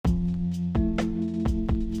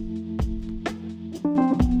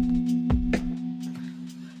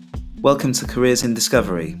Welcome to Careers in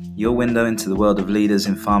Discovery, your window into the world of leaders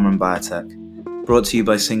in pharma and biotech. Brought to you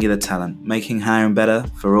by Singular Talent, making hiring better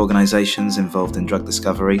for organizations involved in drug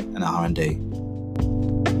discovery and R&D.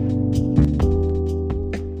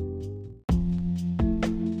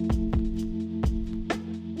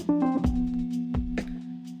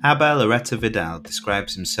 Abel Areta Vidal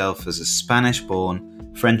describes himself as a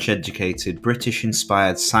Spanish-born, French-educated,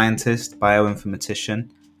 British-inspired scientist, bioinformatician,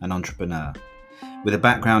 and entrepreneur. With a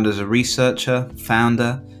background as a researcher,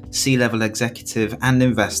 founder, C-level executive, and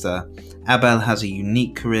investor, Abel has a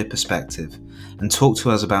unique career perspective and talked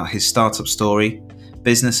to us about his startup story,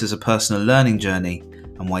 business as a personal learning journey,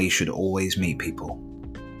 and why you should always meet people.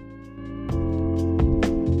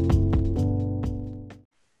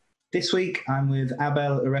 This week, I'm with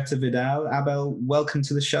Abel Areta Vidal. Abel, welcome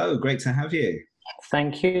to the show. Great to have you.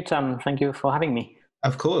 Thank you, Tom. Thank you for having me.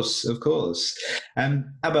 Of course.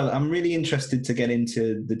 Abel, I'm really interested to get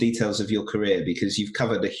into the details of your career because you've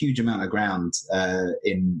covered a huge amount of ground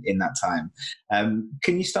in that time.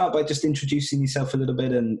 Can you start by just introducing yourself a little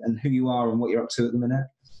bit and who you are and what you're up to at the minute?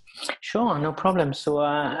 Sure, no problem. So,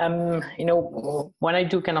 when I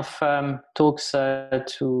do kind of talks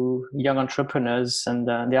to young entrepreneurs and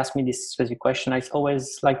they ask me this specific question, I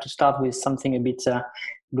always like to start with something a bit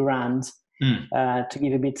grand. To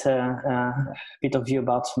give a bit of view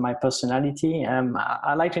about my personality.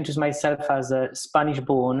 I like to introduce myself as a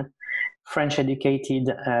Spanish-born, French-educated,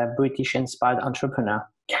 British-inspired entrepreneur.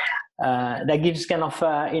 That gives kind of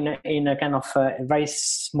in a kind of very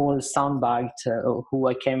small soundbite who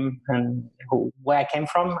I came and where I came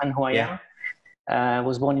from and who I am. I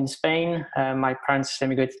was born in Spain. My parents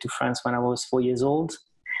emigrated to France when I was 4 years old.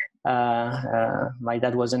 My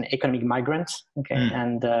dad was an economic migrant,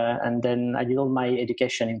 and then I did all my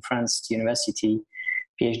education in France, university,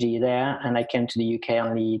 PhD there, and I came to the UK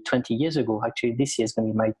only 20 years ago. Actually, this year is going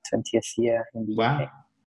to be my 20th year in the UK.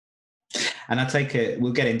 And I take it,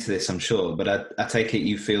 we'll get into this, I'm sure, but I take it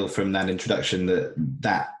you feel from that introduction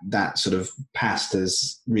that sort of past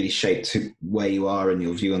has really shaped where you are and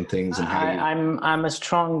your view on things and how I'm a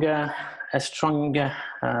strong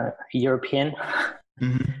European.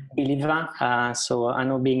 Mm-hmm. Believer. So I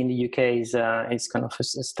know being in the UK is kind of a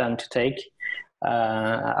stand to take.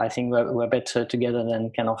 I think we're better together than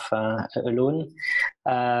kind of alone.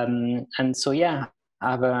 And so, I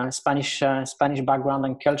have a Spanish background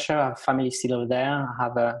and culture. I have family still over there. I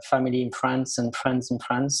have a family in France and friends in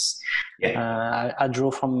France. I draw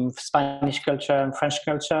from Spanish culture and French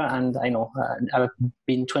culture, and I know I've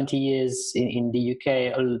been 20 years in the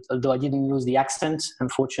UK, although I didn't lose the accent,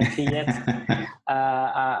 unfortunately, yet.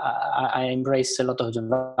 I embrace a lot of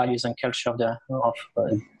the values and culture of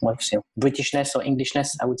Britishness or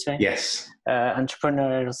Englishness, I would say. Yes.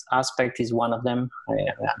 Entrepreneur's aspect is one of them,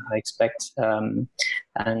 I expect. And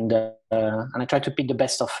I try to pick the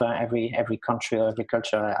best of every country or every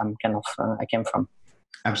culture I came from.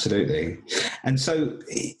 Absolutely. And so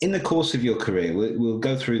in the course of your career, we'll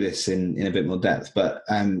go through this in a bit more depth, but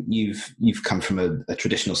you've come from a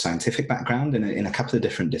traditional scientific background in a couple of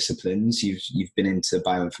different disciplines. You've been into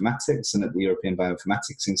bioinformatics and at the European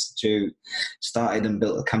Bioinformatics Institute, started and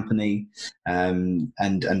built a company, and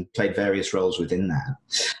played various roles within that.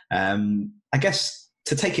 I guess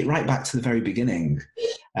to take it right back to the very beginning,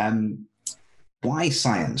 why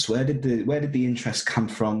science? Where did the interest come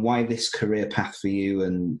from? Why this career path for you,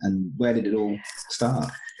 and where did it all start?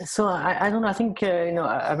 So I don't know. I think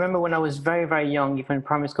I remember when I was very, very young, even in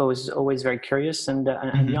primary school, I was always very curious, and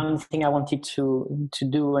the only thing I wanted to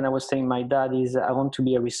do when I was telling my dad is I want to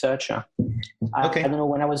be a researcher. I don't know,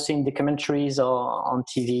 when I was seeing documentaries or on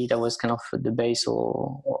TV, that was kind of the base,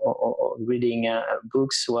 or reading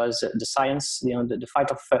books was the science, the fight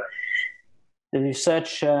of the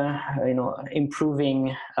research,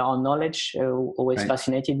 improving our knowledge always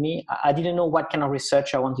fascinated me. I didn't know what kind of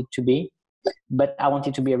researcher I wanted to be, but I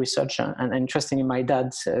wanted to be a researcher. And interestingly, my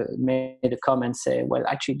dad made a comment, say, well,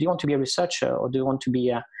 actually, do you want to be a researcher or do you want to be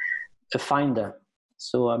a finder?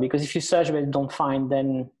 So because if you search but don't find,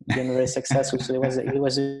 then you're not very successful. So it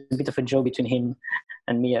was a bit of a joke between him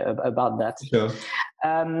and me about that. Sure.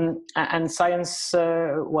 And science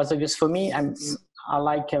was obvious for me. I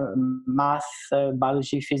like math,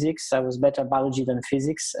 biology, physics. I was better at biology than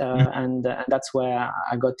physics, and that's where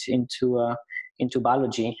I got into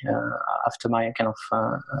biology after my kind of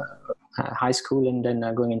high school, and then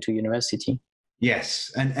going into university.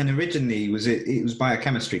 Yes, and originally it was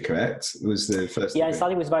biochemistry, correct? It was the first. Yeah, degree. I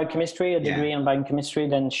started with biochemistry, a degree in biochemistry,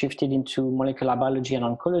 then shifted into molecular biology and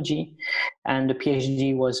oncology, and the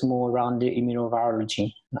PhD was more around the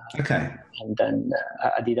immunovirology. Okay. And then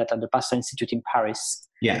I did that at the Pasteur Institute in Paris.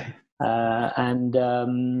 Yeah. So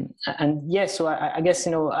I guess,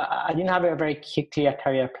 I didn't have a very clear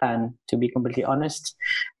career plan, to be completely honest.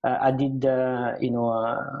 I did,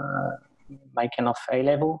 my kind of A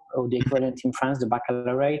level, or the equivalent in France, the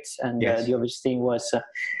baccalaureate. And Yes. the obvious thing was,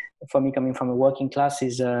 for me, coming from a working class,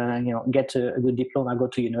 is get a good diploma, go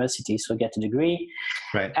to university, so get a degree.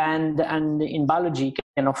 Right. And in biology,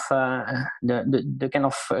 kind of the kind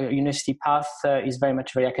of university path is very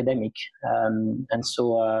academic. And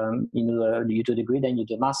so you do a degree, then you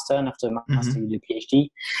do a master, and after a master you do a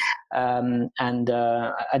PhD.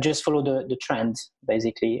 I just follow the trend,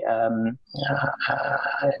 basically. I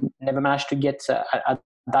never managed to get at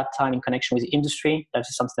that time in connection with industry. That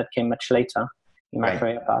is something that came much later in my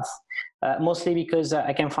career path. Mostly because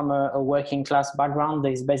I came from a working class background.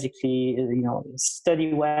 There is basically,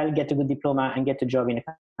 study well, get a good diploma, and get a job in a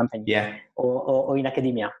company, or in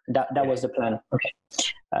academia. That was the plan. Okay.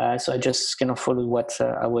 So I just kind of followed what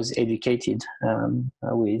I was educated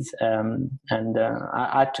with, and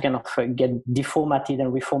I had to kind of get deformatted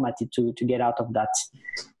and reformatted to get out of that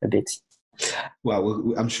a bit.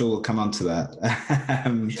 Well, I'm sure we'll come on to that.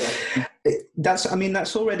 That's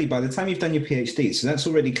already, by the time you've done your PhD, so that's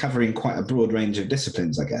already covering quite a broad range of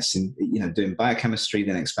disciplines, I guess, in, doing biochemistry,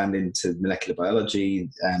 then expanding to molecular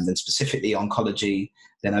biology, then specifically oncology,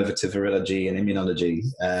 then over to virology and immunology.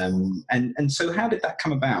 And so how did that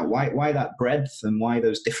come about? Why that breadth, and why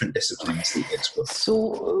those different disciplines that you explored?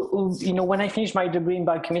 So, when I finished my degree in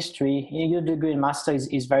biochemistry, your degree in master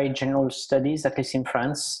is very general studies, at least in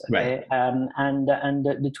France. Okay? Right. And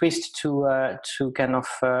the twist to kind of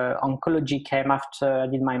oncology came after I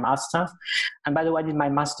did my master. And by the way, I did my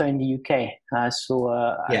master in the UK.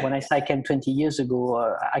 When I say I came 20 years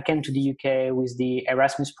ago, I came to the UK with the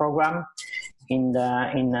Erasmus program in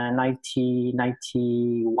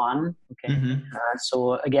 1991. Okay.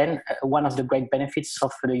 So again, one of the great benefits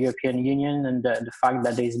of the European Union, and the fact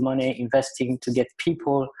that there is money investing to get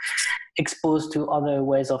people exposed to other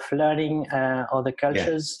ways of learning, other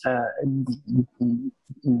cultures.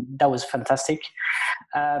 That was fantastic.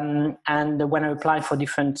 And when I applied for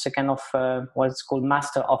different kind of what's called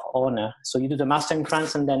Master of Honor, so you do the master in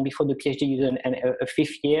France, and then before the PhD you do a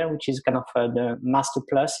fifth year, which is kind of the Master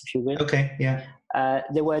Plus, if you will. Okay, yeah.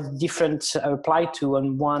 There were different I applied to,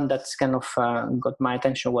 and one that's kind of got my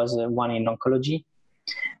attention was one in oncology.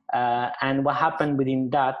 And what happened within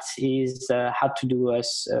that is had to do a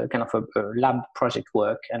kind of a lab project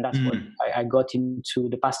work, and that's what I got into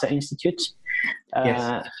the Pasteur Institute.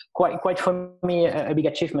 Quite for me a big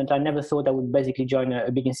achievement. I never thought I would basically join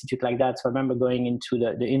a big institute like that. So I remember going into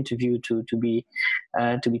the interview to be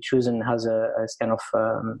chosen as a kind of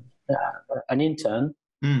an intern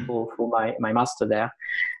for my master there.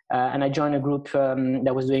 And I joined a group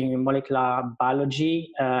that was doing molecular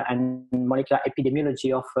biology and molecular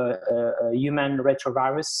epidemiology of a human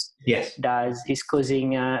retrovirus that is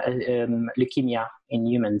causing leukemia in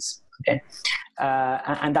humans. Okay,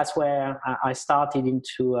 and that's where I started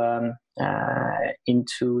into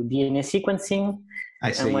DNA sequencing.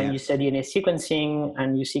 And when you say DNA sequencing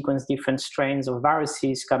and you sequence different strains of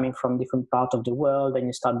viruses coming from different parts of the world, and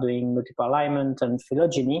you start doing multiple alignment and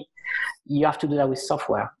phylogeny, you have to do that with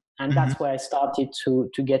software. And that's where I started to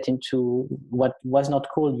get into what was not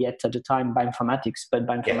called yet at the time bioinformatics, but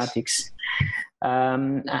bioinformatics.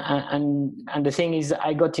 And the thing is,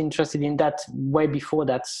 I got interested in that way before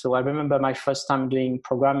that. So I remember my first time doing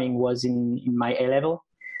programming was in my A level.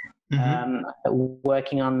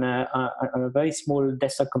 Working on a very small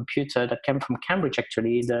desktop computer that came from Cambridge,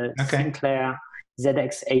 actually, the Sinclair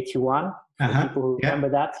ZX81. For people who remember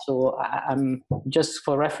that. So I'm just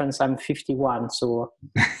for reference, I'm 51. So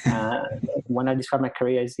when I describe my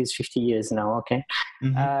career, it's 50 years now. Okay.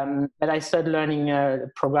 But I started learning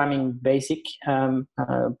programming basic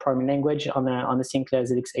programming language on the Sinclair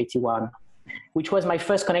ZX81. Which was my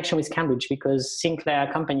first connection with Cambridge, because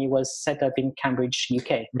Sinclair company was set up in Cambridge,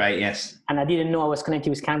 UK. Right. Yes. And I didn't know I was connected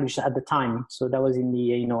with Cambridge at the time. So that was in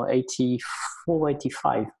the 84,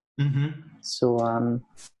 85. So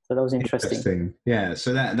that was interesting. Yeah.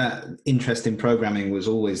 So that interest in programming was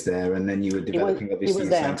always there, and then you were developing obviously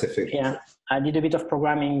scientific. Yeah. I did a bit of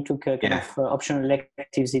programming, took kind of optional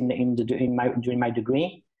electives during my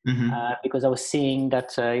degree. Because I was seeing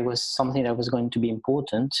that it was something that was going to be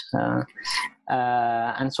important,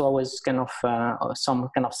 and so I was kind of some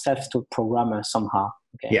kind of self-taught programmer somehow.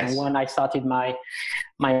 Okay. Yes. And when I started my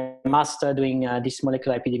master doing this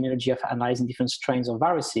molecular epidemiology of analyzing different strains of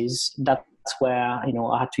viruses, that's where I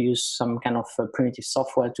had to use some kind of primitive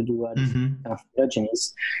software to do kind of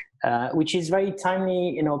phylogenies. which is very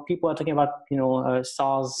timely. People are talking about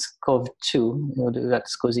SARS-CoV-2,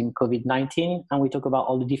 that's causing COVID-19, and we talk about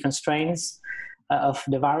all the different strains of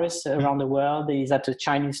the virus around the world. Is that a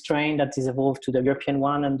Chinese strain that is evolved to the European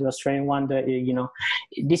one and the Australian one?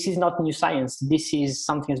 This is not new science. This is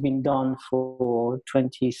something that's been done for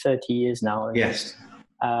 20, 30 years now. Yes.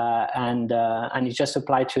 And it's just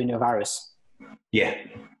applied to a new virus. Yeah.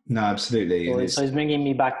 No, absolutely. So it's bringing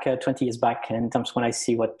me back 20 years back in terms when I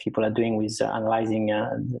see what people are doing with analyzing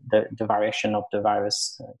the variation of the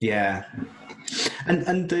virus. Yeah.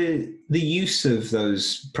 And the use of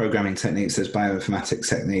those programming techniques, those bioinformatics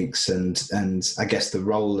techniques, and I guess the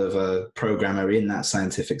role of a programmer in that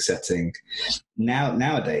scientific setting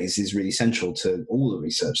nowadays is really central to all the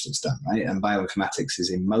research that's done, right? And bioinformatics is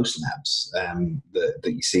in most labs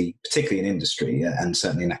that you see, particularly in industry and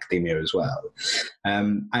certainly in academia as well.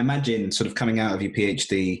 I imagine sort of coming out of your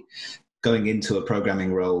PhD, going into a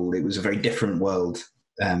programming role, it was a very different world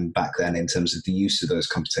back then in terms of the use of those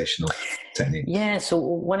computational techniques. Yeah, so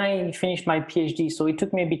when I finished my PhD, so it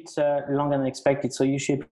took me a bit longer than expected. So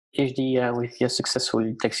usually PhD, if you're successful,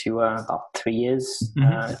 it takes you about 3 years.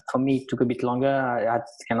 Mm-hmm. For me, it took a bit longer. It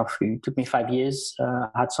took me 5 years. I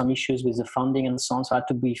had some issues with the funding and so on, so I had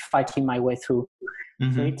to be fighting my way through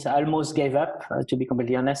it. I almost gave up, to be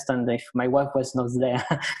completely honest. And if my wife was not there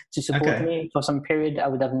to support me for some period, I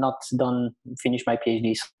would have not finished my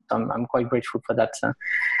PhD. So I'm quite grateful for that to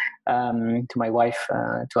my wife,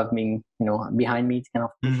 to have been, behind me, to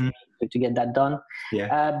push me to get that done.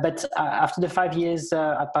 Yeah. But after the 5 years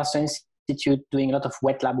at Pasteur Institute, doing a lot of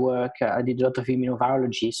wet lab work, I did a lot of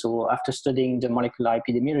immunovirology. So after studying the molecular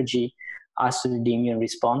epidemiology, I studied the immune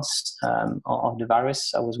response of the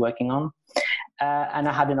virus I was working on. And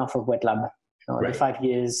I had enough of wet lab. The 5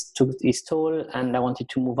 years took its toll, and I wanted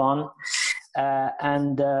to move on.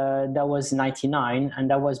 And that was 1999, and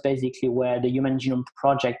that was basically where the Human Genome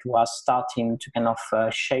Project was starting to kind of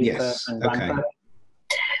shape up and ramp up.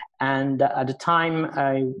 And at the time,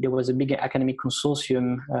 there was a big academic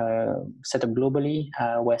consortium set up globally,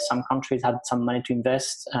 where some countries had some money to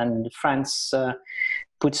invest, and France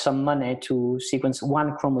put some money to sequence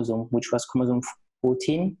one chromosome, which was chromosome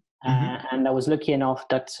 14. And I was lucky enough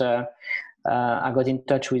that I got in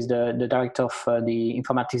touch with the director of the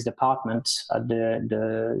informatics department at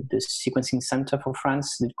the sequencing center for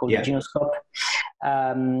France, called Genoscope,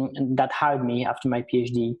 and that hired me after my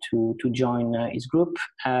PhD to join his group.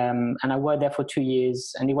 And I worked there for 2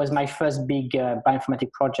 years, and it was my first big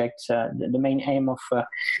bioinformatic project. The main aim of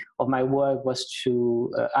my work was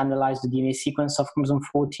to analyze the DNA sequence of chromosome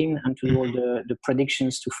 14 and to do all the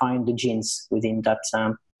predictions to find the genes within that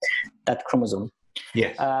chromosome.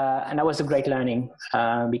 Yes. And that was a great learning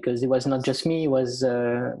because it was not just me, it was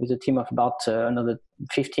with a team of about another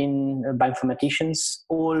 15 bioinformaticians,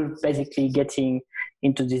 all basically getting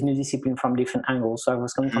into this new discipline from different angles. So I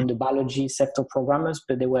was coming from the biology sector programmers,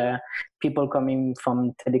 but there were people coming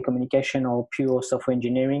from telecommunication or pure software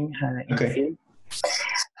engineering in the field.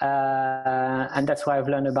 And that's why I've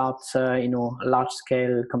learned about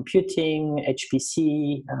large-scale computing,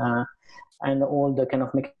 HPC, and all the kind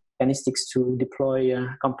of mechanistics to deploy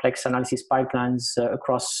complex analysis pipelines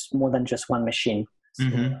across more than just one machine.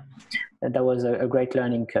 So that was a great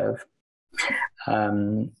learning curve.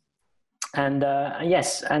 And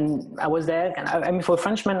I was there. I mean, for a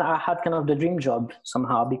Frenchman, I had kind of the dream job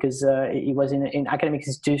somehow because it was in an academic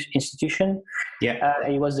institution. Yeah,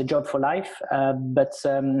 it was a job for life. But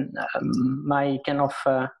my kind of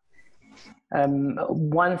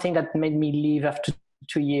one thing that made me leave after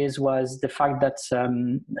 2 years was the fact that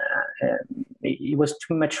it was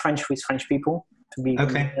too much French with French people. To be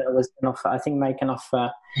was kind of, I think my kind of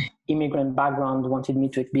immigrant background wanted me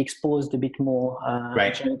to be exposed a bit more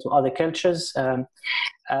to other cultures, and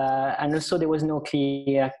also there was no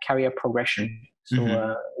clear career progression. So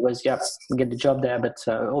it was get the job there, but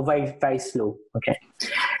very very slow.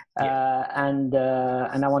 And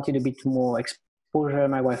I wanted a bit more exposure,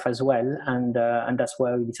 my wife as well, and that's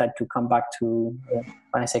why we decided to come back to.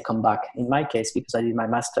 When I say come back, in my case, because I did my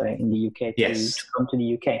master in the UK, to come to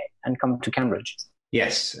the UK and come to Cambridge.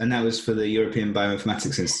 Yes, and that was for the European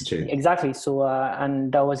Bioinformatics Institute. Exactly. So,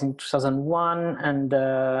 and that was in 2001, and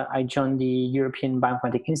I joined the European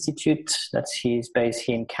Bioinformatics Institute. That's based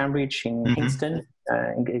here in Cambridge, in Kingston.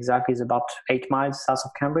 Exactly, is about 8 miles south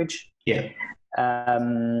of Cambridge. Yeah.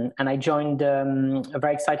 And I joined a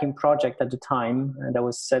very exciting project at the time that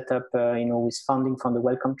was set up, with funding from the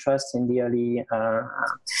Wellcome Trust in the early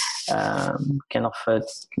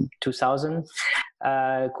 2000,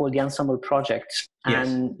 called the Ensemble Project. Yes.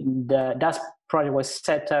 And that project was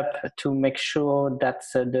set up to make sure that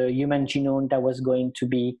the human genome that was going to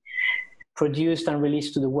be produced and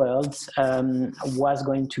released to the world was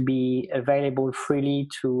going to be available freely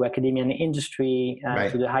to academia and industry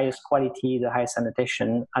to the highest quality, the highest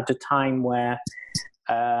annotation, at a time where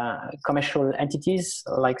commercial entities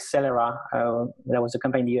like Celera, that was a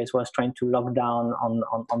company in the US, was trying to lock down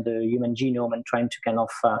on the human genome and trying to kind of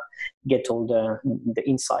get all the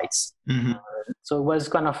insights. Mm-hmm. So it was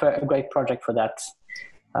kind of a great project for that,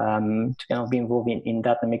 to kind of be involved in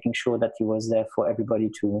that and making sure that it was there for everybody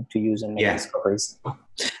to use and make discoveries.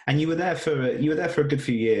 And you were there for a good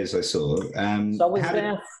few years, I saw. So I was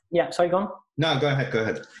there. Yeah, sorry, go on. No, go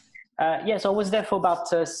ahead. So I was there for about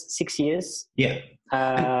 6 years. Yeah.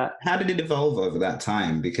 How did it evolve over that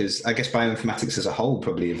time? Because I guess bioinformatics as a whole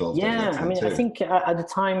probably evolved. Yeah, I mean, too. I think at the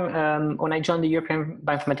time when I joined the European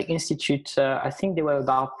Bioinformatics Institute, I think there were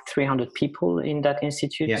about 300 people in that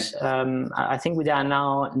institute. Yeah. I think there are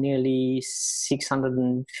now nearly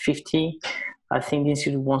 650. I think the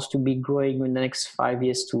institute wants to be growing in the next 5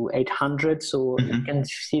 years to 800. So you can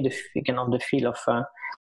see the feel of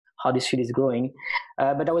how this field is growing.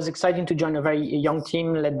 But that was exciting to join a very young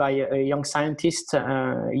team led by a young scientist,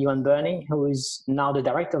 Johan Burney, who is now the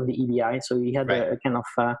director of the EBI. So he had a kind of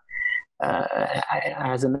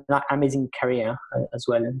has an amazing career as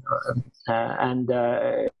well, and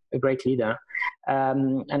a great leader.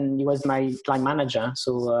 And he was my line manager.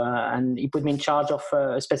 So and he put me in charge of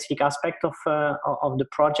a specific aspect of the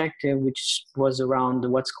project, which was around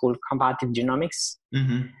what's called comparative genomics.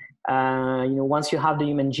 Mm-hmm. Once you have the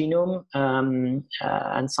human genome,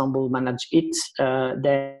 Ensemble managed it,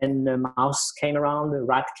 then the mouse came around, the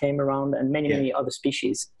rat came around, and many other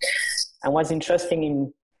species. And what's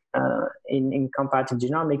interesting in comparative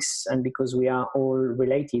genomics, and because we are all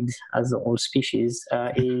related as all species,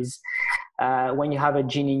 is when you have a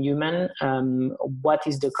gene in human, what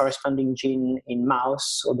is the corresponding gene in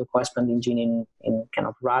mouse or the corresponding gene in kind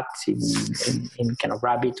of rat, in kind of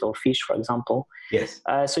rabbit or fish, for example. Yes.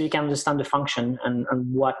 So you can understand the function and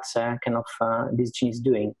what kind of this gene is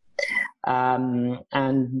doing. And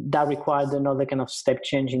that required another kind of step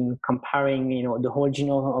change in comparing, the whole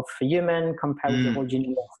genome of a human, comparing the whole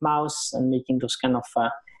genome of mouse, and making those kind of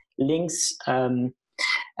links.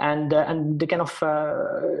 And the kind of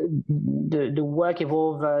the work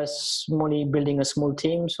evolved slowly, building a small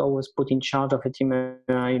team. So I was put in charge of a team. At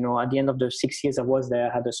the end of the 6 years I was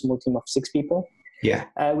there, I had a small team of 6 people. Yeah,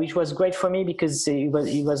 which was great for me because it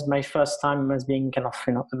was my first time as being kind of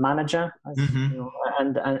a manager,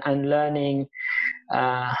 and learning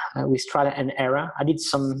with trial and error. I did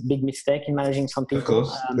some big mistake in managing some people, of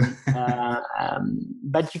course.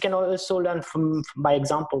 But you can also learn by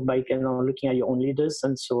example, by looking at your own leaders.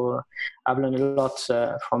 And so I've learned a lot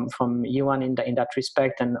from Johan in that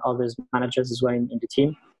respect, and others managers as well in the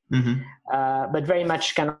team. Mm-hmm. But very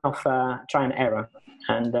much kind of try and error.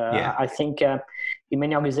 And I think in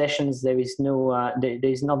many organizations there is no there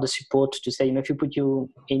is not the support to say, if you put you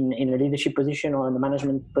in a leadership position or in a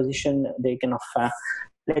management position, they kind of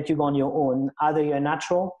let you go on your own. Either you're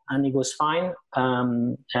natural and it goes fine,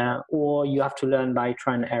 or you have to learn by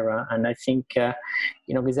try and error. And I think in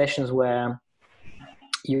organizations where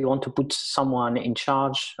you want to put someone in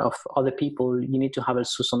charge of other people, you need to have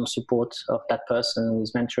also some support of that person who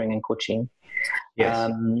is mentoring and coaching.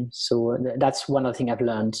 Yes. So that's one of the things I've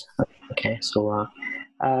learned. Okay. So,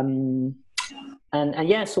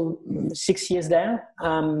 so 6 years there.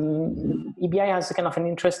 EBI has a kind of an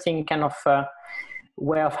interesting kind of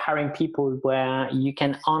way of hiring people where you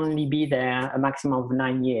can only be there a maximum of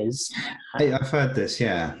 9 years. I've heard this.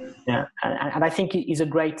 Yeah. Yeah. And I think it is a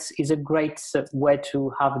great way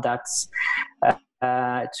to have that,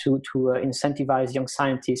 to incentivize young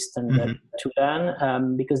scientists and to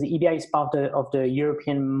learn, because the EBI is part of the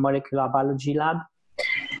European Molecular Biology Lab.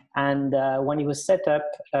 And when it was set up,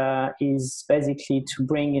 is basically to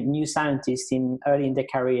bring new scientists early in their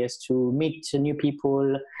careers to meet new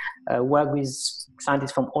people, work with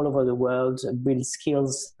scientists from all over the world, build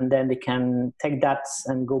skills, and then they can take that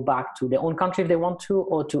and go back to their own country if they want to,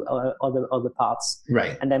 or to other parts.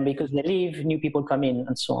 Right. And then because they leave, new people come in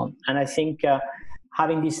and so on. And I think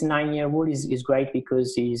having this 9-year rule is great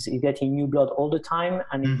because he's getting new blood all the time,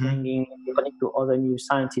 and he's bringing to other new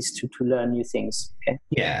scientists to learn new things. Okay?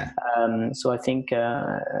 Yeah. So I think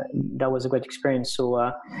that was a great experience.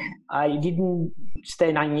 So I didn't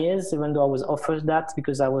stay 9 years, even though I was offered that,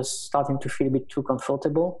 because I was starting to feel a bit too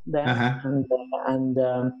comfortable there. And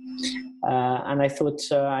I thought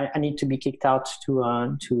I need to be kicked out to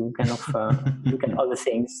kind of look at other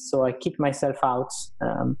things. So I kicked myself out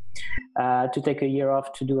to take a year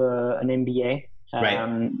off to do an MBA.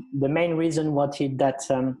 Right. The main reason was that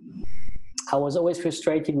I was always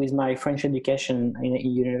frustrated with my French education in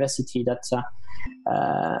university. That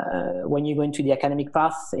when you go into the academic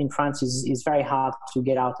path in France, is very hard to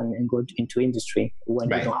get out and go into industry when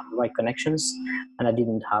you don't have the right connections, and I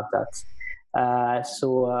didn't have that.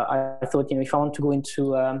 So I thought, if I want to go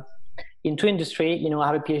into industry, I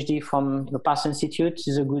have a PhD from Parsons Institute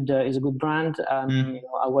is a good brand.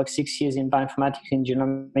 I worked 6 years in bioinformatics and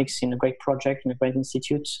genomics in a great project in a great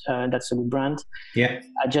institute. That's a good brand. Yeah.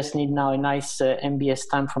 I just need now a nice MBA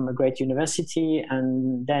stamp from a great university,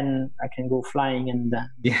 and then I can go flying and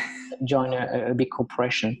join a big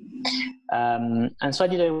corporation. And so I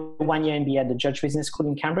did a 1-year MBA at the Judge Business School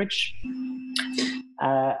in Cambridge.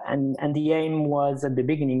 And the aim was at the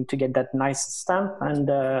beginning to get that nice stamp and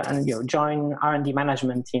join R&D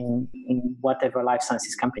management in whatever life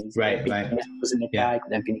sciences companies. Right. Could have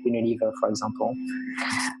been Unilever, for example.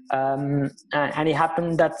 And it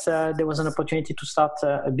happened that there was an opportunity to start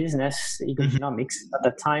a business, Eagle Genomics, at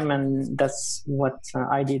that time, and that's what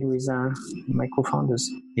I did with my co-founders.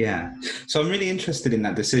 Yeah. So I'm really interested in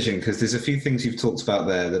that decision, because there's a few things you've talked about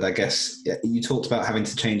there that I guess you talked about having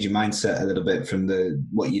to change your mindset a little bit from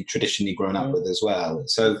what you'd traditionally grown up with as well.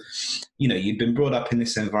 So, you've been brought up in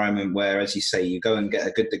this environment where, as you say, you go and get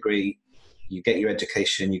a good degree, you get your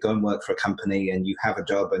education, you go and work for a company, and you have a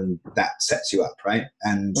job, and that sets you up, right?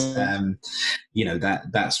 And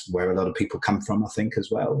that's where a lot of people come from, I think, as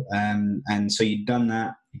well. And so you've done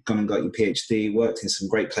that. You've gone and got your PhD, worked in some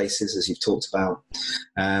great places, as you've talked about.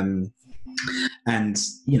 And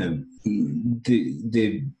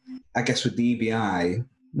I guess with the EBI,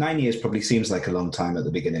 9 years probably seems like a long time at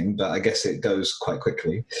the beginning, but I guess it goes quite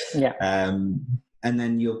quickly. Yeah. And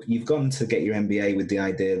then you've gone to get your MBA with the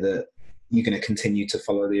idea that you're going to continue to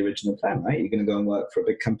follow the original plan, right? You're going to go and work for a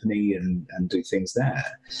big company and do things there.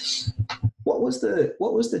 What was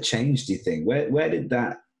the change, do you think? Where did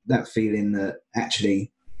that feeling that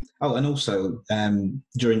actually... Oh, and also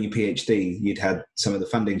during your PhD, you'd had some of the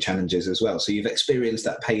funding challenges as well. So you've experienced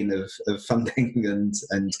that pain of funding and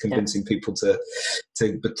convincing people to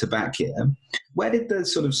back you. Where did the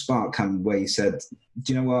sort of spark come where you said,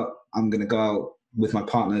 do you know what, I'm going to go out with my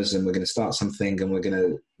partners and we're going to start something and we're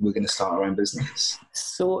going to start our own business?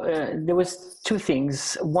 So there was two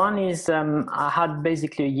things. One is I had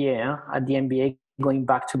basically a year at the MBA going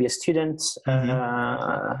back to be a student,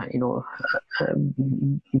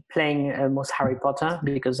 playing almost Harry Potter,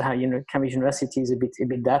 because Cambridge University is a bit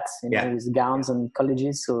that, with gowns and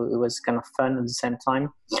colleges, so it was kind of fun at the same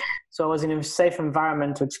time. So I was in a safe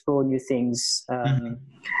environment to explore new things,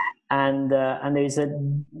 and there's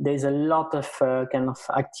a lot of kind of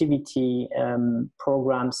activity,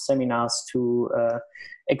 programs, seminars to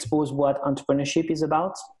expose what entrepreneurship is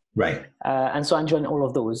about. Right. And so I joined all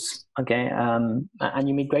of those. Okay. And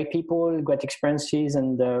you meet great people, great experiences,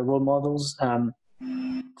 and role models.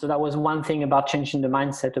 So that was one thing about changing the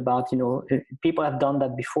mindset about, people have done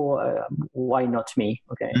that before. Why not me?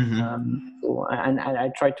 Okay. And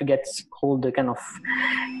I tried to get all the kind of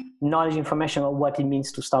knowledge, information on what it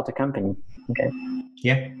means to start a company. Okay.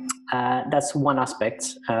 Yeah. That's one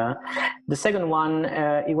aspect. The second one,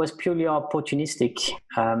 it was purely opportunistic.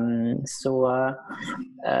 So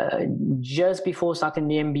just before starting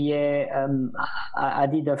the MBA, I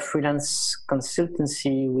did a freelance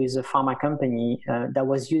consultancy with a pharma company that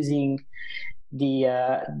was using the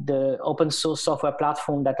open source software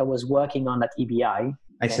platform that I was working on at EBI.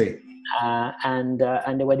 I see. And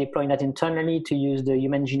they were deploying that internally to use the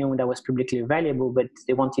human genome that was publicly available, but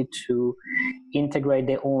they wanted to integrate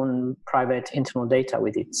their own private internal data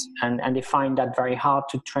with it. And they find that very hard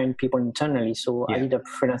to train people internally. So I did a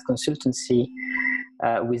freelance consultancy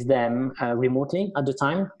with them remotely at the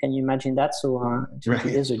time. Can you imagine that? So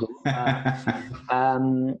 20 years ago.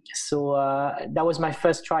 So that was my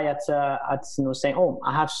first try at saying,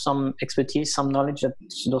 I have some expertise, some knowledge that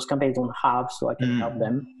those companies don't have, so I can help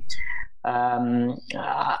them. I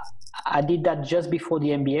did that just before the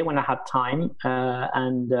MBA when I had time,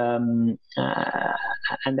 and then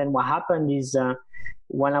what happened is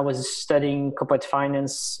when I was studying corporate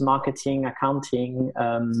finance, marketing, accounting,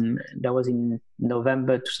 that was in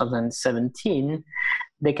November 2017.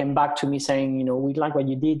 They came back to me saying, we'd like what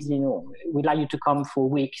you did, we'd like you to come for a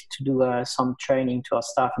week to do some training to our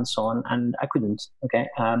staff and so on. And I couldn't, okay.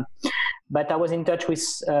 But I was in touch with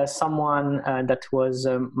someone that was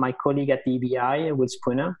my colleague at the EBI, Will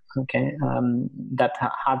Spooner, okay, that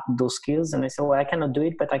had those skills. And I said, well, I cannot do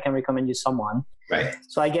it, but I can recommend you someone. Right.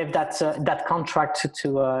 So I gave that contract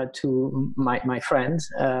to my friend,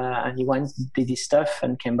 and he went, did his stuff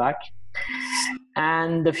and came back.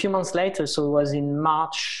 And a few months later, so it was in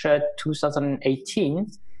March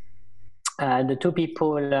 2018, the two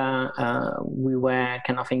people we were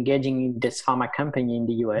kind of engaging in this pharma company in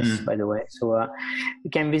the US, by the way. So we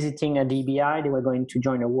came visiting a DBI. They were going to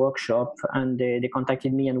join a workshop, and they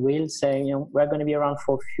contacted me and Will, saying, we're going to be around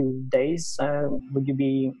for a few days. Would you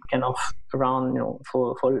be kind of around,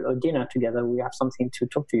 for a dinner together? We have something to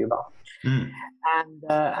talk to you about.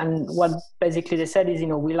 And what basically they said is,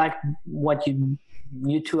 we like what you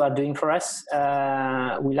two are doing for us.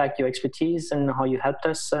 We like your expertise and how you helped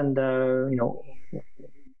us. And,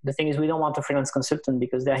 the thing is, we don't want a freelance consultant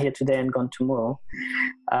because they're here today and gone tomorrow.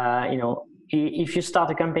 If you start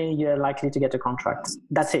a company, you're likely to get a contract.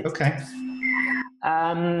 That's it. Okay.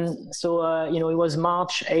 It was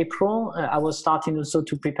March, April. I was starting also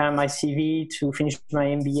to prepare my CV to finish my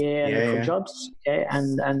MBA and look for jobs. Okay,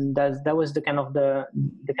 and that was the kind of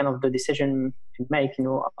the decision to make.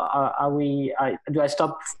 Do I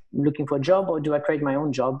stop looking for a job, or do I create my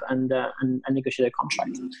own job and negotiate a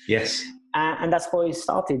contract? Yes. And that's how it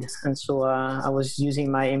started. And so I was using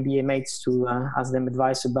my MBA mates to ask them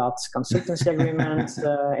advice about consultancy agreements,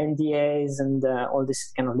 NDAs, and all this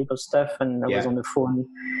kind of legal stuff. And I was on the phone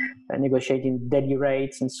negotiating daily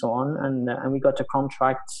rates and so on. And we got a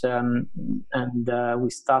contract, and we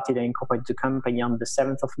started and incorporated the company on the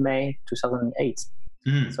 7th of May, 2008.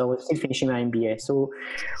 So I was still finishing my MBA. So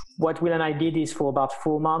what Will and I did is for about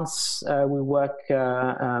 4 months, we work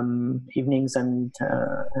evenings and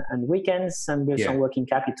weekends, and build some working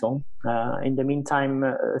capital. In the meantime,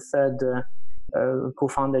 a third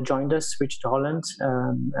co-founder joined us, Richard Holland,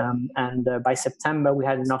 and by September we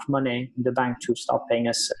had enough money in the bank to start paying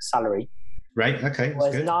us a salary. Right. Okay. It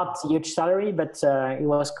was not a huge salary, but it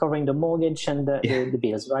was covering the mortgage and the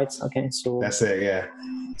bills, right? Okay. So that's it. Yeah.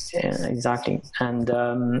 Yeah, exactly. And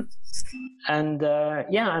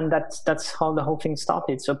that's how the whole thing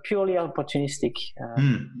started. So purely opportunistic.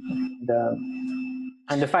 And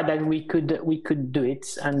the fact that we could do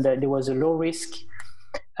it, and there was a low risk,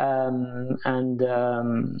 and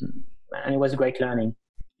it was great learning.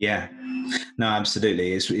 Yeah. No,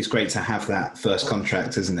 absolutely. It's great to have that first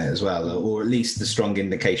contract, isn't it, as well? Or at least the strong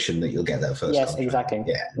indication that you'll get that first contract. Yes, exactly.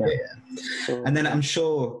 Yeah. So, and then I'm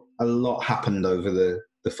sure a lot happened over the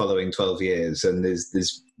following 12 years, and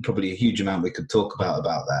there's probably a huge amount we could talk about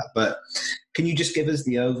that. But can you just give us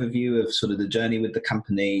the overview of sort of the journey with the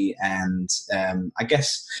company? And I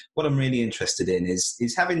guess what I'm really interested in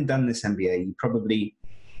is having done this MBA, you probably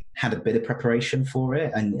had a bit of preparation for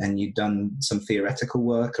it, and you've done some theoretical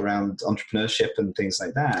work around entrepreneurship and things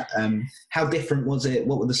like that. How different was it?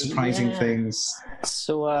 What were the surprising things?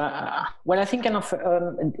 So, I think kind of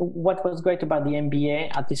what was great about the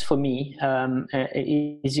MBA, at least for me,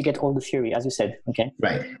 is you get all the theory, as you said. Okay.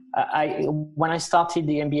 Right. When I started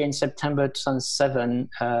the MBA in September 2007,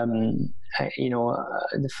 the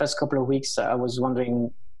first couple of weeks, I was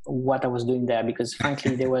wondering what I was doing there, because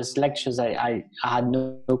frankly there was lectures I had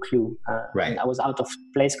no clue. Right. I was out of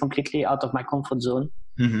place, completely out of my comfort zone.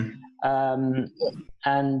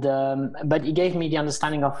 But it gave me the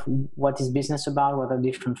understanding of what is business about, what are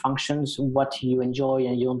different functions, what you enjoy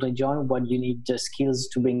and you don't enjoy, what you need the skills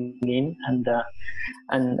to bring in,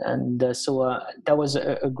 so that was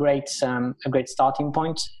a great starting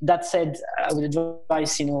point. That said, I would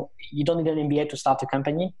advise, you don't need an MBA to start a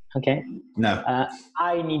company. Okay. No.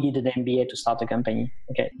 I needed an MBA to start a company.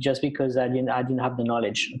 Okay. Just because I didn't have the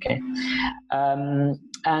knowledge. Okay.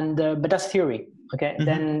 But that's theory. Okay,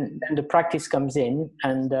 then the practice comes in,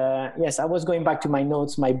 and yes, I was going back to my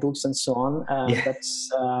notes, my books, and so on. But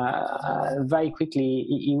very quickly,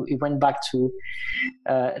 it went back to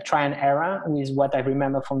try and error with what I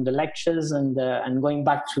remember from the lectures, and going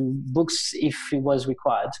back to books if it was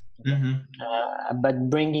required. But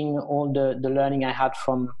bringing all the learning I had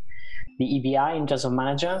from the EBI in terms of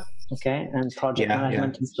manager, okay, and project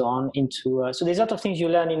management and so on into so there's a lot of things you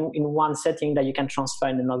learn in one setting that you can transfer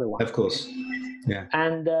in another one. Of course. Yeah.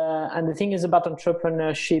 And the thing is about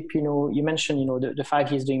entrepreneurship, you mentioned, the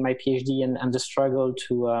 5 years doing my PhD and the struggle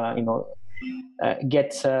to,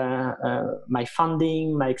 get my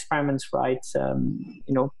funding, my experiments right.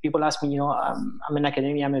 People ask me, I'm an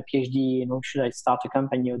academic, I'm a PhD, should I start a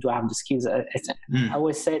company or do I have the skills? I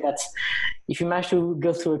always say that if you manage to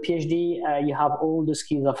go through a PhD, you have all the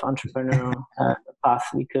skills of entrepreneurial path,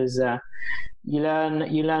 because you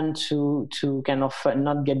learn to kind of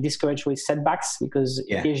not get discouraged with setbacks, because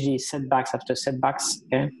PhD is setbacks after setbacks.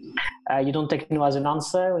 Okay, you don't take no as an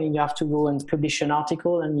answer. When you have to go and publish an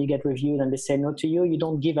article and you get reviewed and they say no to you, you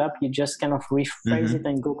don't give up. You just kind of rephrase it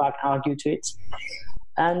and go back, argue to it.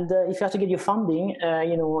 And if you have to get your funding,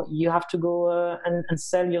 you have to go and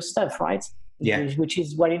sell your stuff, right? Yeah. Which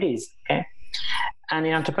is what it is. Okay. And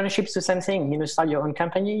in entrepreneurship, it's the same thing. Start your own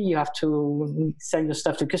company. You have to sell your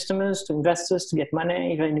stuff to customers, to investors, to get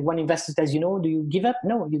money. Even one investor says, do you give up?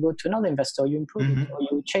 No, you go to another investor, you improve it, or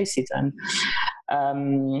you chase it. And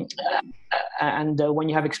when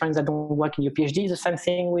you have experience that don't work in your PhD, it's the same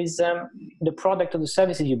thing with the product or the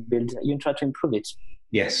services you build. You try to improve it.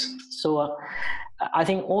 Yes. So I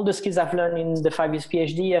think all the skills I've learned in the 5 years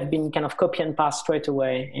PhD have been kind of copy and paste straight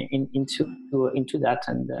away into that.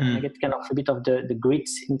 And I get kind of a bit of the grit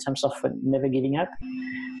in terms of never giving up,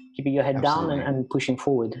 keeping your head Absolutely. down and pushing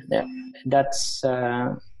forward. Yeah. That's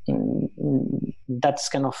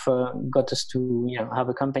kind of got us to have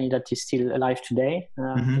a company that is still alive today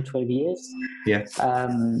for 12 years. Yeah.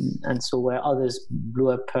 And so where others blew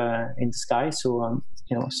up in the sky. So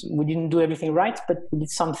so we didn't do everything right, but we did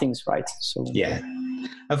some things right. So yeah,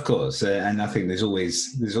 of course. And I think there's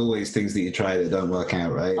always things that you try that don't work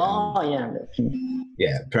out, right?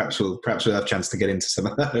 Yeah. Perhaps we'll have a chance to get into some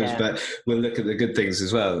of those, but we'll look at the good things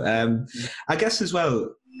as well. I guess as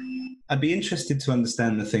well, I'd be interested to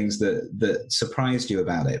understand the things that surprised you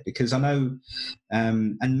about it, because I know,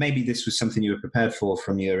 and maybe this was something you were prepared for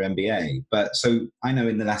from your MBA, but so I know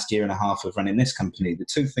in the last year and a half of running this company, the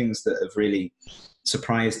two things that have really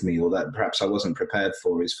surprised me, or that perhaps I wasn't prepared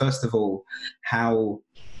for, is first of all, how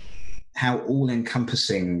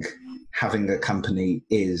all-encompassing having a company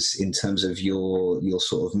is in terms of your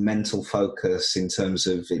sort of mental focus, in terms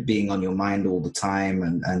of it being on your mind all the time,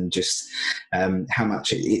 and just how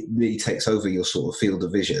much it really takes over your sort of field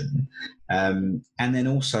of vision. And then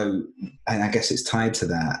also, and I guess it's tied to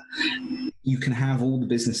that, you can have all the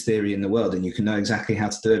business theory in the world and you can know exactly how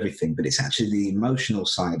to do everything, but it's actually the emotional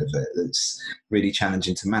side of it that's really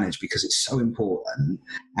challenging to manage, because it's so important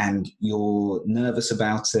and you're nervous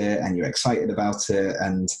about it and you're excited about it.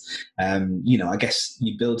 And, I guess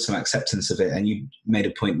you build some acceptance of it. And you made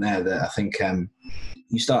a point there that I think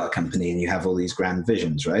you start a company and you have all these grand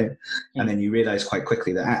visions, right? And then you realize quite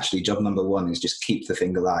quickly that actually job number one is just keep the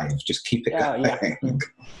thing alive, just keep it going.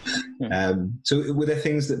 So were there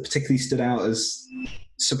things that particularly stood out as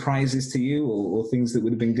surprises to you, or things that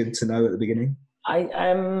would have been good to know at the beginning?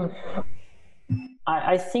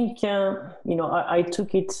 I think, I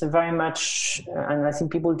took it very much, and I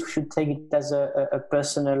think people should take it as a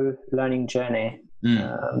personal learning journey.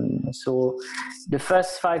 So the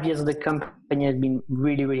first 5 years of the company has been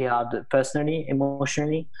really, really hard personally,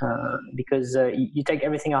 emotionally, because you take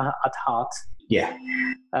everything at heart. Yeah.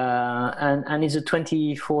 And it's a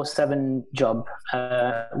 24/7 job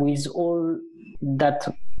with all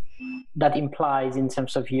that implies in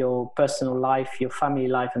terms of your personal life, your family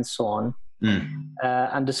life, and so on.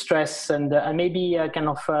 And the stress and maybe kind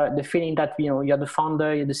of the feeling that you're the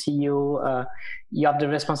founder, you're the CEO, you have the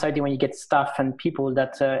responsibility when you get staff and people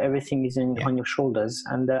that everything is on your shoulders.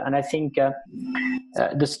 And I think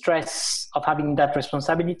the stress of having that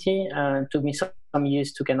responsibility took me some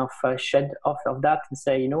years to kind of shed off of that and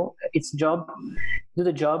say, it's a job, do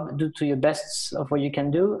the job, do to your best of what you can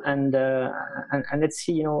do, and let's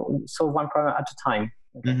see, solve one problem at a time.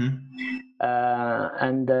 Okay.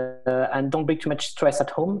 And don't bring too much stress at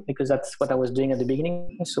home, because that's what I was doing at the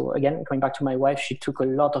beginning. So again, going back to my wife, she took a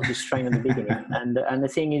lot of the strain at the beginning. And the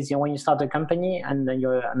thing is, when you start a company and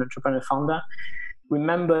you're an entrepreneur founder,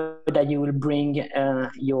 remember that you will bring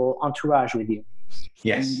your entourage with you.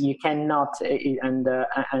 Yes. You cannot, and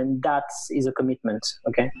that is a commitment.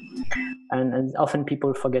 Okay. And often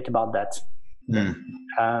people forget about that.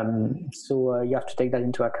 So you have to take that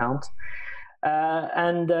into account.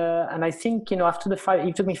 And I think after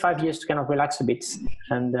it took me 5 years to kind of relax a bit,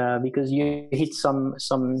 and because you hit some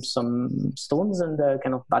stones and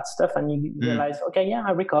kind of bad stuff, and you realize, okay, yeah,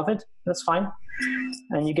 I recovered, that's fine,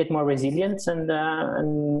 and you get more resilient, and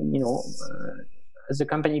as the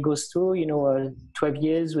company goes through 12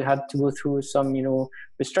 years, we had to go through some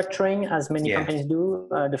restructuring, as many companies do.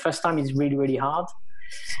 The first time is really, really hard.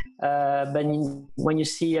 But when you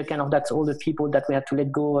see kind of that's all the people that we had to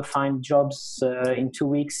let go or find jobs in 2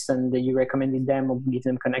 weeks, and you recommended them or give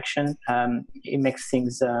them connection, it makes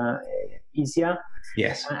things easier.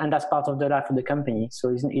 Yes, and that's part of the life of the company. So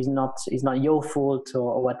it's not your fault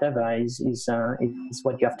or whatever. It's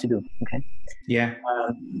what you have to do. Okay. Yeah.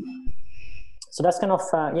 So that's kind of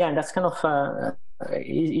and that's kind of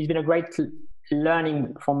it's been a great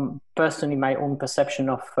learning from personally my own perception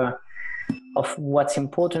of what's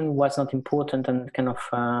important, what's not important, and kind of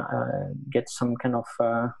get some kind of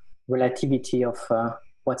relativity of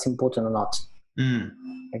what's important or not.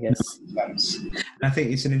 I guess. I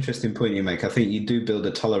think it's an interesting point you make. I think you do build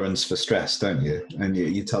a tolerance for stress, don't you? And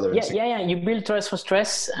you tolerance. Yeah. You build tolerance for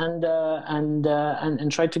stress and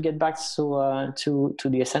try to get back to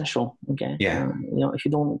the essential. Okay. Yeah. If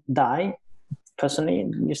you don't die, personally,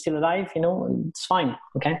 you're still alive. It's fine.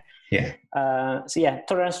 Okay. Yeah.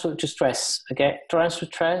 Tolerance to stress. Okay. Tolerance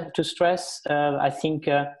to stress. I think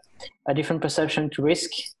a different perception to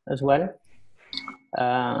risk as well.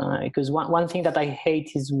 Because one thing that I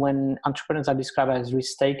hate is when entrepreneurs are described as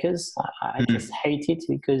risk takers. I just hate it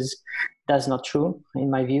because that's not true in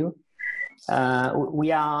my view.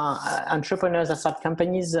 We are entrepreneurs that start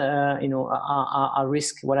companies, are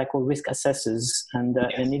risk, what I call risk assessors. And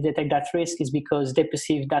if they take that risk, is because they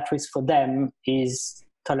perceive that risk for them is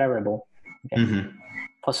tolerable. Okay? Mm-hmm.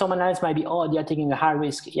 For someone else, maybe, they're taking a high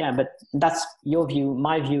risk. Yeah, but that's your view.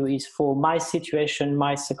 My view is for my situation,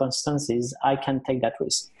 my circumstances, I can take that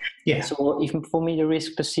risk. Yeah. So if for me the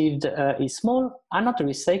risk perceived is small, I'm not a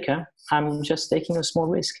risk taker. I'm just taking a small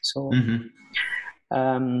risk. So,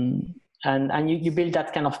 and you build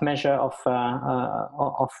that kind of measure of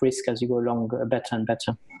risk as you go along, better and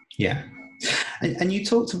better. Yeah. And you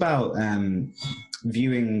talked about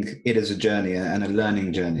viewing it as a journey and a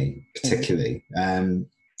learning journey, particularly.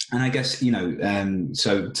 And I guess,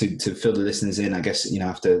 so to fill the listeners in, I guess,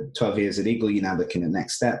 after 12 years at Eagle, you're now looking at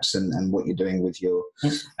next steps and what you're doing with your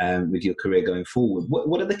career going forward.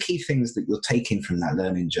 What are the key things that you're taking from that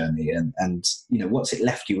learning journey? And what's it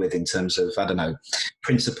left you with in terms of, I don't know,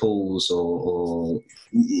 principles or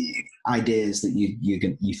ideas that you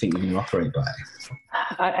think you're going to operate by?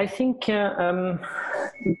 I think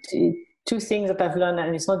two things that I've learned,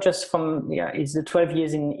 and it's not just from it's the 12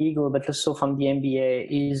 years in Eagle, but also from the MBA,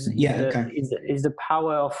 is the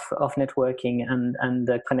power of networking and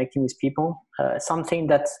connecting with people. Something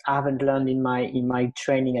that I haven't learned in my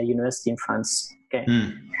training at university in France. Okay,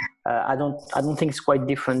 I don't think it's quite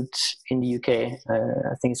different in the UK.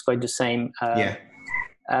 I think it's quite the same. If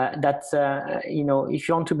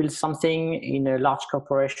you want to build something in a large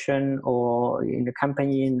corporation or in a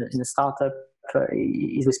company, in a startup,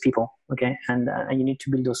 is with people, okay, and you need to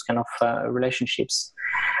build those kind of relationships.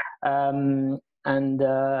 And when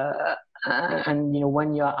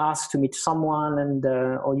you are asked to meet someone,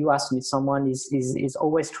 or you ask to meet someone, is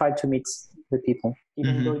always try to meet the people,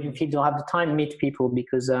 even though you don't have the time to meet people,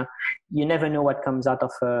 because you never know what comes out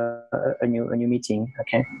of a new meeting.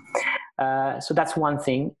 Okay. So that's one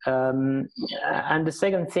thing. And the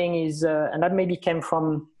second thing is, and that maybe came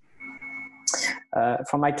from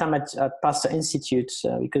my time at Pasteur Institute,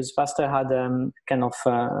 because Pasteur had kind of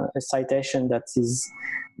a citation that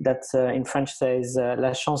in French says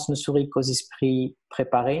 "La chance ne sourit qu'aux esprits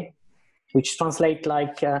préparés," which translates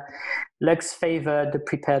like "Luck's favor the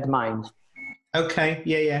prepared mind." Okay.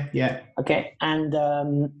 Yeah. Okay. And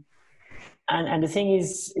the thing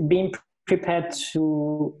is being prepared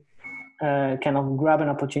to kind of grab an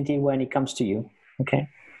opportunity when it comes to you. Okay.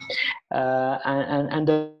 And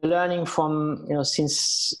the learning from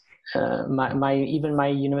since my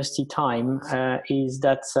university time is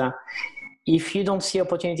that if you don't see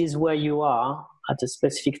opportunities where you are at a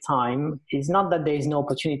specific time, it's not that there is no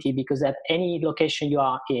opportunity, because at any location you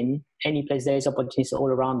are in, any place, there is opportunities all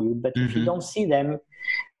around you. But if you don't see them,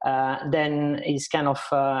 then it's kind of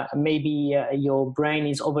maybe your brain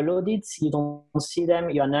is overloaded. You don't see them.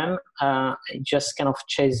 You're numb. Just kind of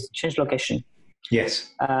change location. Yes.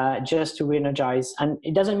 Just to re-energize. And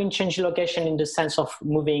it doesn't mean change location in the sense of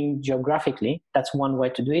moving geographically. That's one way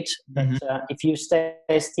to do it. But if you stay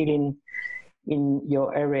still in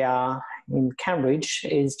your area in Cambridge,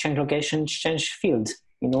 is change location, change field,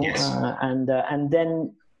 Yes. And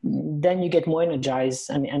then you get more energized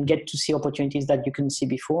and get to see opportunities that you couldn't see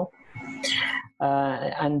before.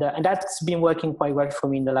 And that's been working quite well for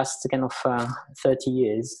me in the last kind of 30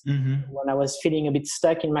 years. When I was feeling a bit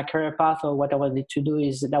stuck in my career path, or what I wanted to do,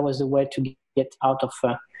 that was the way to get out of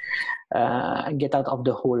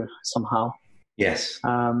the hole somehow. Yes.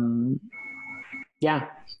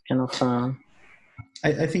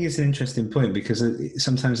 I think it's an interesting point, because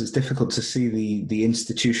sometimes it's difficult to see the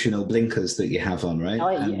institutional blinkers that you have on, right?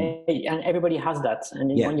 And everybody has that. And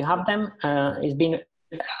when you have them, I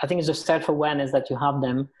think it's a self-awareness that you have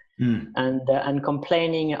them, and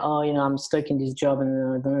complaining, I'm stuck in this job,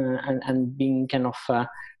 and being kind of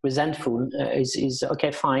resentful is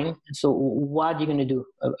okay, fine. So what are you going to do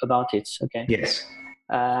about it? Okay. Yes.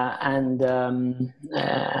 And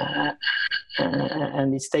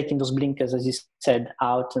it's taking those blinkers, as you said,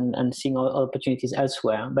 out and seeing all opportunities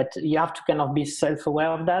elsewhere. But you have to kind of be self-aware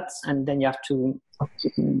of that, and then you have to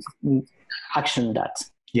action that.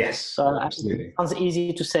 Yes, So absolutely. it sounds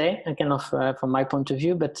easy to say, kind of from my point of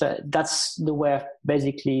view, but that's the way I've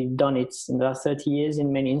basically done it in the last 30 years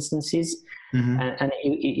in many instances, and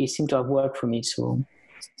it seemed to have worked for me. So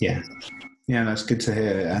yeah. Yeah, that's good to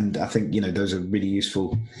hear. And I think, those are really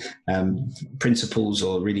useful principles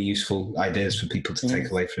or really useful ideas for people to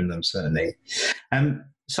take away from them, certainly.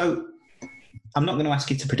 So I'm not going to ask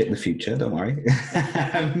you to predict the future, don't worry.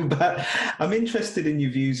 But I'm interested in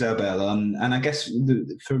your views, Abel, and I guess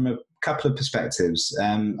from a couple of perspectives.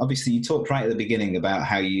 Obviously, you talked right at the beginning about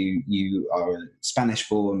how you are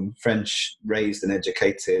Spanish-born, French-raised and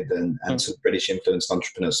educated, and sort of British-influenced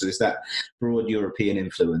entrepreneur. So there's that broad European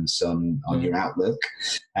influence on your outlook.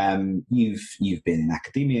 You've been in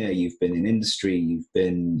academia, you've been in industry, you've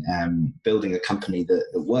been building a company that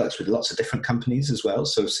works with lots of different companies as well.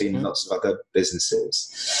 So I've seen lots of other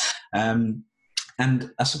businesses.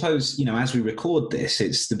 And I suppose, as we record this,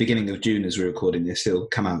 it's the beginning of June as we're recording this. It'll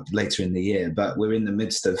come out later in the year, but we're in the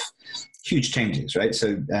midst of huge changes, right?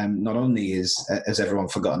 So not only has everyone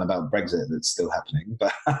forgotten about Brexit that's still happening,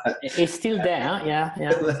 but it's still there, yeah.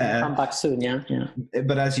 It'll come back soon, yeah.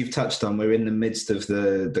 But as you've touched on, we're in the midst of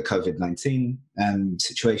the COVID-19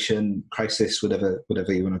 situation, crisis, whatever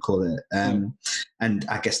you want to call it, and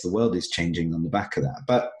I guess the world is changing on the back of that.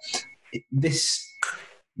 But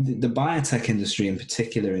the biotech industry in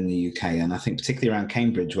particular in the UK, and I think particularly around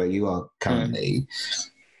Cambridge where you are currently,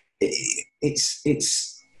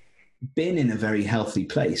 it's been in a very healthy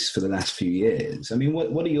place for the last few years. I mean,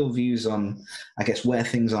 what are your views on, I guess, where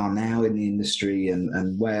things are now in the industry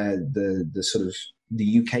and where the sort of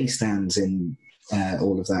the UK stands in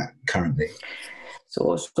all of that currently?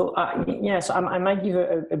 So I might give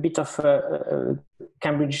a bit of a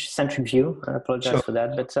Cambridge-centric view. I apologize for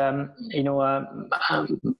that, but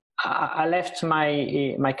I left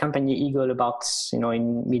my company Eagle about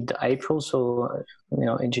in mid-April, so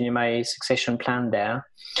engineer my succession plan there.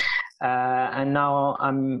 And now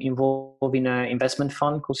I'm involved in an investment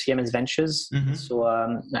fund called CMS Ventures. So,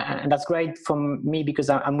 and that's great for me because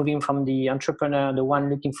I'm moving from the entrepreneur, the one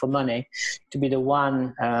looking for money, to be the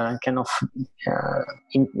one not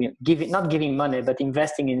giving money, but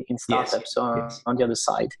investing in startups on the other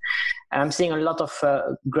side. And I'm seeing a lot of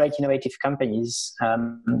great innovative companies,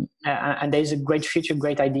 and there's a great future,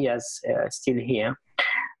 great ideas still here.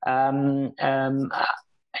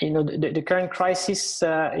 The current crisis,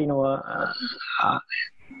 it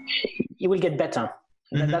will get better.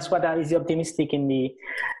 That's what is optimistic in the,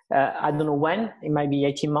 I don't know when, it might be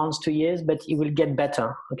 18 months, 2 years, but it will get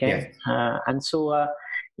better. Okay. Yeah. And so,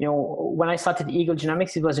 when I started Eagle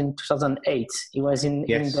Genomics, it was in 2008. It was in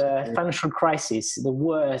the financial crisis, the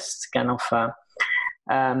worst kind of,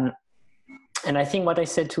 and I think what I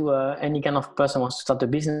said to any kind of person who wants to start a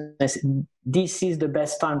business, this is the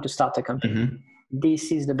best time to start a company.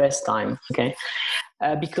 This is the best time, okay?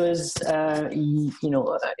 Because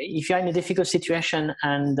if you're in a difficult situation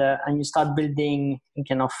and you start building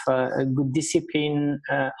kind of a good discipline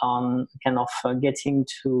on kind of getting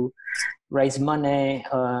to raise money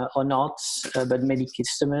or not, but maybe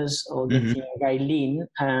customers, or getting very lean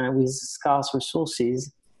with scarce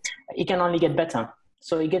resources, it can only get better.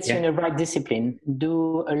 So it gets you in the right discipline.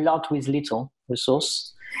 Do a lot with little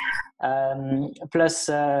resource. Plus,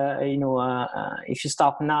 if you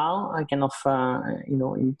start now, I kind of,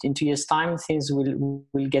 in 2 years' time, things will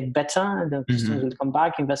get better. The customers will come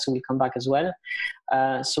back, investors will come back as well.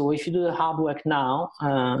 So if you do the hard work now,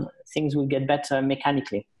 things will get better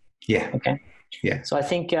mechanically. Yeah. Okay. Yeah. So I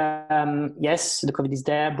think, yes, the COVID is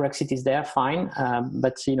there, Brexit is there, fine.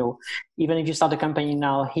 But, even if you start a company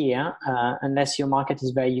now here, unless your market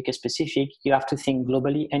is very UK specific, you have to think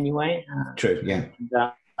globally anyway. True, yeah.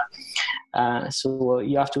 So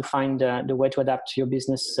you have to find the way to adapt your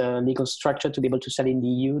business legal structure to be able to sell in the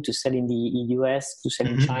EU, to sell in the US, to sell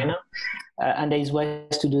in China. And there is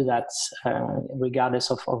ways to do that regardless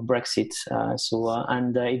of Brexit.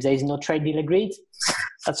 And if there is no trade deal agreed,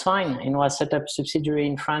 that's fine. I set up a subsidiary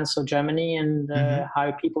in France or Germany and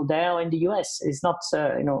hire people there or in the US. It's not,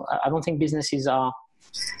 I don't think businesses are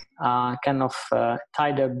kind of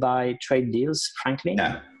tied up by trade deals, frankly.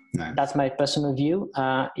 No. That's my personal view.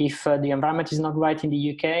 If the environment is not right in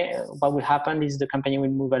the UK, what will happen is the company will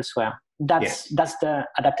move elsewhere. That's the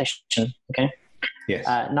adaptation. Okay. Yes.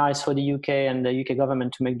 Now it's for the UK and the UK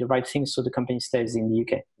government to make the right things so the company stays in the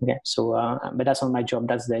UK. Okay. So, but that's not my job.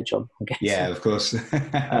 That's their job. Okay. Yeah, so, of course.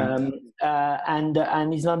 And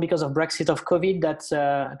it's not because of Brexit, of COVID, that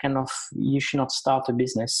kind of you should not start a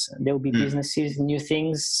business. There will be businesses, new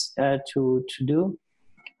things to do.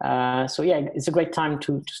 So it's a great time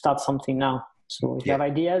to start something now. So if you have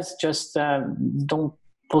ideas, just don't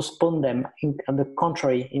postpone them. On the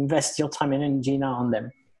contrary, invest your time and energy now on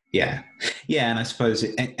them. Yeah. Yeah. And I suppose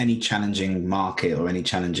any challenging market or any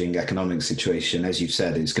challenging economic situation, as you've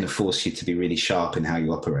said, it's going to force you to be really sharp in how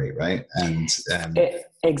you operate, right? And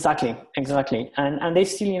exactly. And they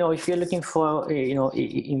still, if you're looking for,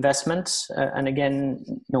 investments, and again,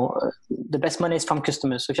 the best money is from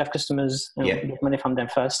customers. So if you have customers, get money from them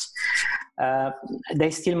first.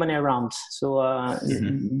 There's still money around. So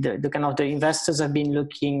the kind of the investors have been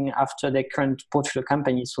looking after their current portfolio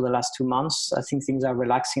companies for the last 2 months. I think things are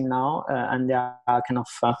relaxing now, and they are kind of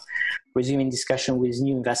resuming discussion with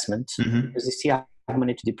new investment because they still have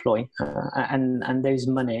money to deploy, and there is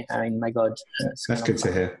money. My God, that's good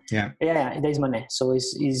to hear. Yeah, there is money. So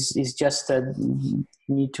it's just you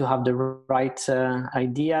need to have the right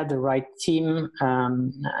idea, the right team,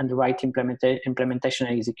 and the right implementation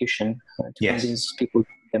and execution to convince people to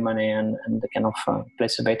put their money and they kind of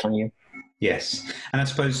place a bet on you. Yes. And I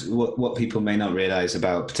suppose what people may not realize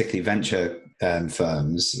about particularly venture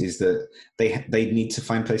firms is that they need to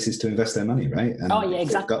find places to invest their money, right? And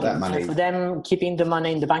exactly. Got that money. For them, keeping the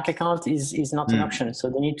money in the bank account is not an option. So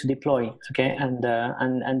they need to deploy, okay?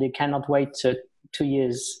 And they cannot wait 2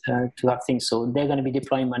 years to have things. So they're going to be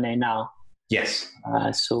deploying money now. Yes.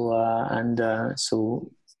 I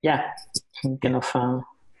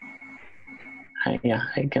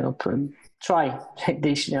cannot try.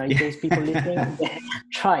 There's people listening.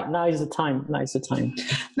 Try. Now is the time.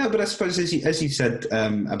 No, but I suppose as you said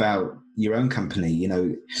about your own company,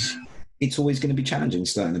 it's always going to be challenging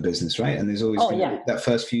starting a business, right? And there's always that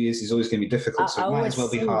first few years is always going to be difficult. So it might as well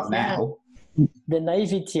be hard now. The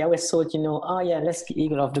naivety, I always thought, let's get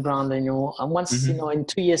Eagle off the ground, and once in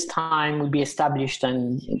 2 years' time we'll be established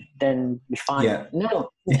and then be fine. Yeah. No,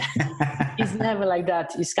 it's never like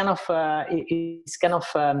that. It's kind of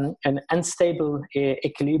an unstable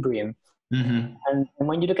equilibrium. Mm-hmm. And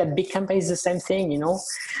when you look at big companies, the same thing. You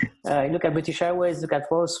look at British Airways, look at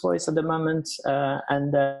Rolls-Royce at the moment,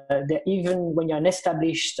 and even when you're an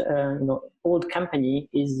established, old company,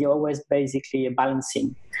 you're always basically a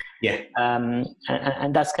balancing. Yeah.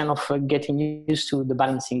 And that's kind of getting used to the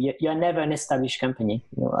balancing. You're never an established company.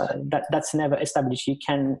 That's never established. You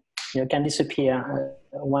can disappear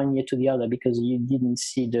 1 year to the other because you didn't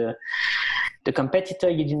see the competitor,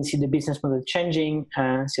 you didn't see the business model changing,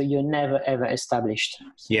 so you're never ever established.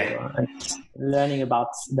 So, learning about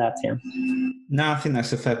that. Yeah. No, I think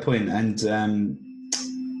that's a fair point, and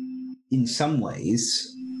in some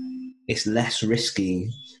ways, it's less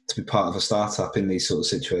risky to be part of a startup in these sort of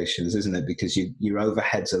situations, isn't it? Because your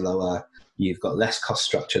overheads are lower, you've got less cost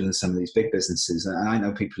structure than some of these big businesses. And I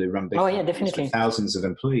know people who run big companies with thousands of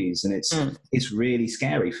employees, and it's really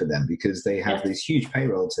scary for them because they have this huge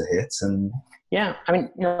payroll to hit. And yeah, I mean,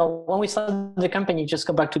 when we started the company, just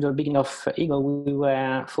go back to the beginning of Eagle, we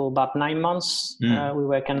were for about 9 months, we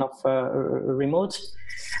were kind of remote.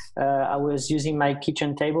 I was using my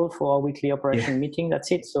kitchen table for a weekly operation meeting.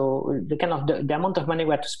 That's it. So the amount of money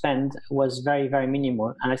we had to spend was very, very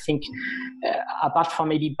minimal. And I think apart from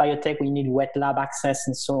maybe biotech, we need wet lab access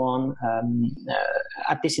and so on,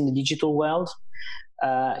 at least in the digital world,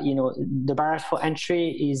 the barrier for entry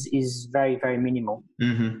is very, very minimal.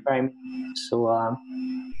 Mm-hmm. Very minimal. So,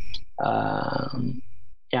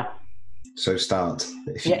 So start.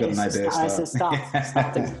 If you've got an idea, start.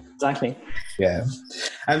 Exactly. Yeah.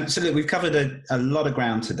 So look, we've covered a lot of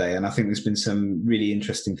ground today, and I think there's been some really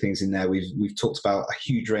interesting things in there. We've talked about a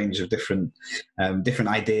huge range of different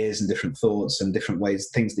ideas and different thoughts and different ways,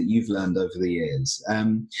 things that you've learned over the years.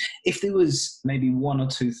 If there was maybe one or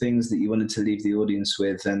two things that you wanted to leave the audience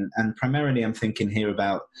with, and primarily I'm thinking here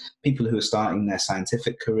about people who are starting their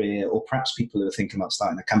scientific career, or perhaps people who are thinking about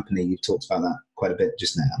starting a company. You've talked about that quite a bit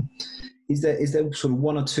just now. Is there sort of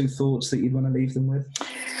one or two thoughts that you'd want to leave them with?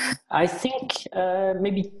 I think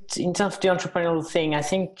maybe in terms of the entrepreneurial thing, I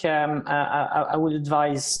think I would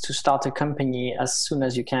advise to start a company as soon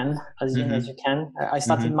as you can, as young as you can. I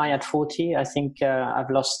started mine at 40. I think I've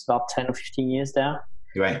lost about 10 or 15 years there.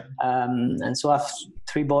 Right. And so I have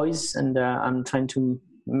 3 boys, and I'm trying to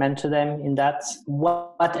mentor them in that,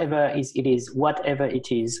 whatever it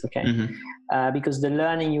is, okay? Because the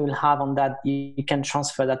learning you will have on that, you can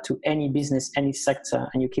transfer that to any business, any sector,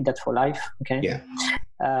 and you keep that for life, okay? Yeah.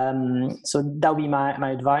 So that would be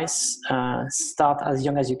my advice. Start as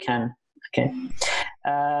young as you can, okay?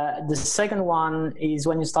 The second one is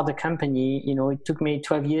when you start a company, it took me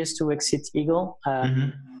 12 years to exit Eagle.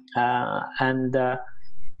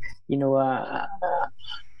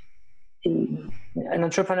 An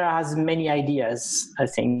entrepreneur has many ideas, I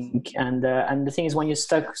think, and the thing is, when you're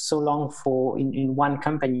stuck so long in one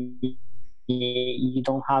company, you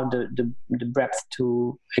don't have the breadth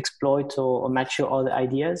to exploit or mature all the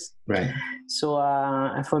ideas. Right. So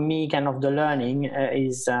for me, kind of the learning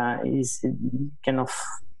is kind of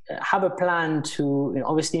have a plan to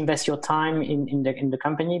obviously invest your time in the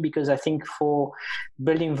company, because I think for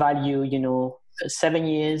building value, 7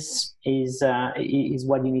 years is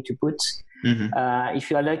what you need to put. Mm-hmm. If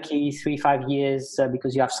you are lucky, 3-5 years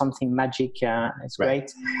because you have something magic, it's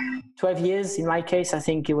great. 12 years in my case, I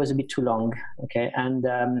think it was a bit too long. Okay, and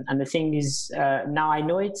the thing is, now I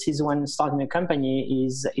know it is when starting a company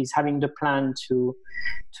is having the plan to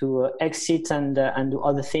exit and do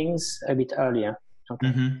other things a bit earlier. Okay.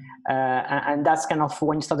 Mm-hmm. And that's kind of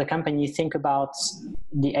when you start a company, you think about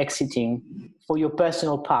the exiting for your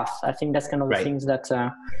personal path. I think that's kind of the things that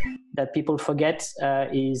people forget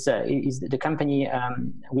is the company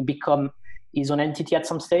will become his own entity at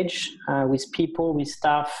some stage, with people, with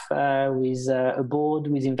staff, with a board,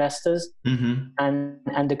 with investors, mm-hmm.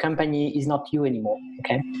 and the company is not you anymore.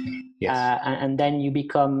 Okay. Yes. And then you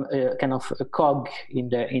become kind of a cog in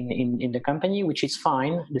the company, which is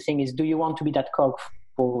fine. The thing is, do you want to be that cog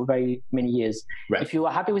for very many years? Right. If you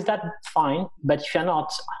are happy with that, fine. But if you're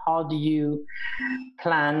not, how do you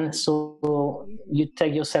plan so you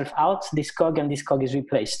take yourself out, this cog, and this cog is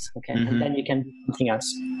replaced? Okay, mm-hmm. And then you can do something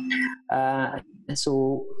else.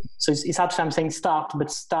 So it's hard to, I'm saying start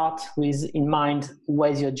with in mind,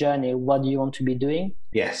 where's your journey? What do you want to be doing?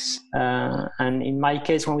 Yes. And in my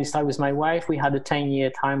case, when we started with my wife, we had a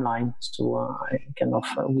 10-year timeline. So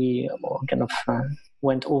we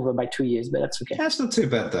went over by 2 years, but that's okay. That's not too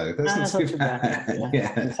bad, though. That's not too bad.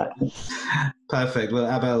 Yeah. Exactly. Perfect.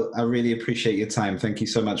 Well, Abel, I really appreciate your time. Thank you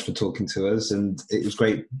so much for talking to us, and it was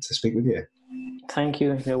great to speak with you. Thank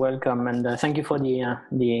you. You're welcome, and thank you for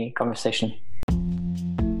the conversation.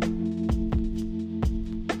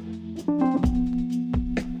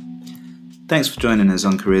 Thanks for joining us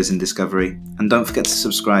on Careers in Discovery, and don't forget to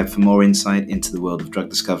subscribe for more insight into the world of drug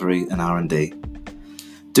discovery and R&D.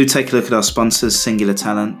 Do take a look at our sponsors, Singular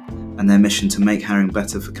Talent, and their mission to make hiring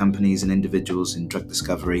better for companies and individuals in drug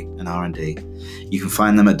discovery and R&D. You can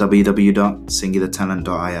find them at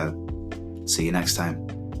www.singulartalent.io. See you next time.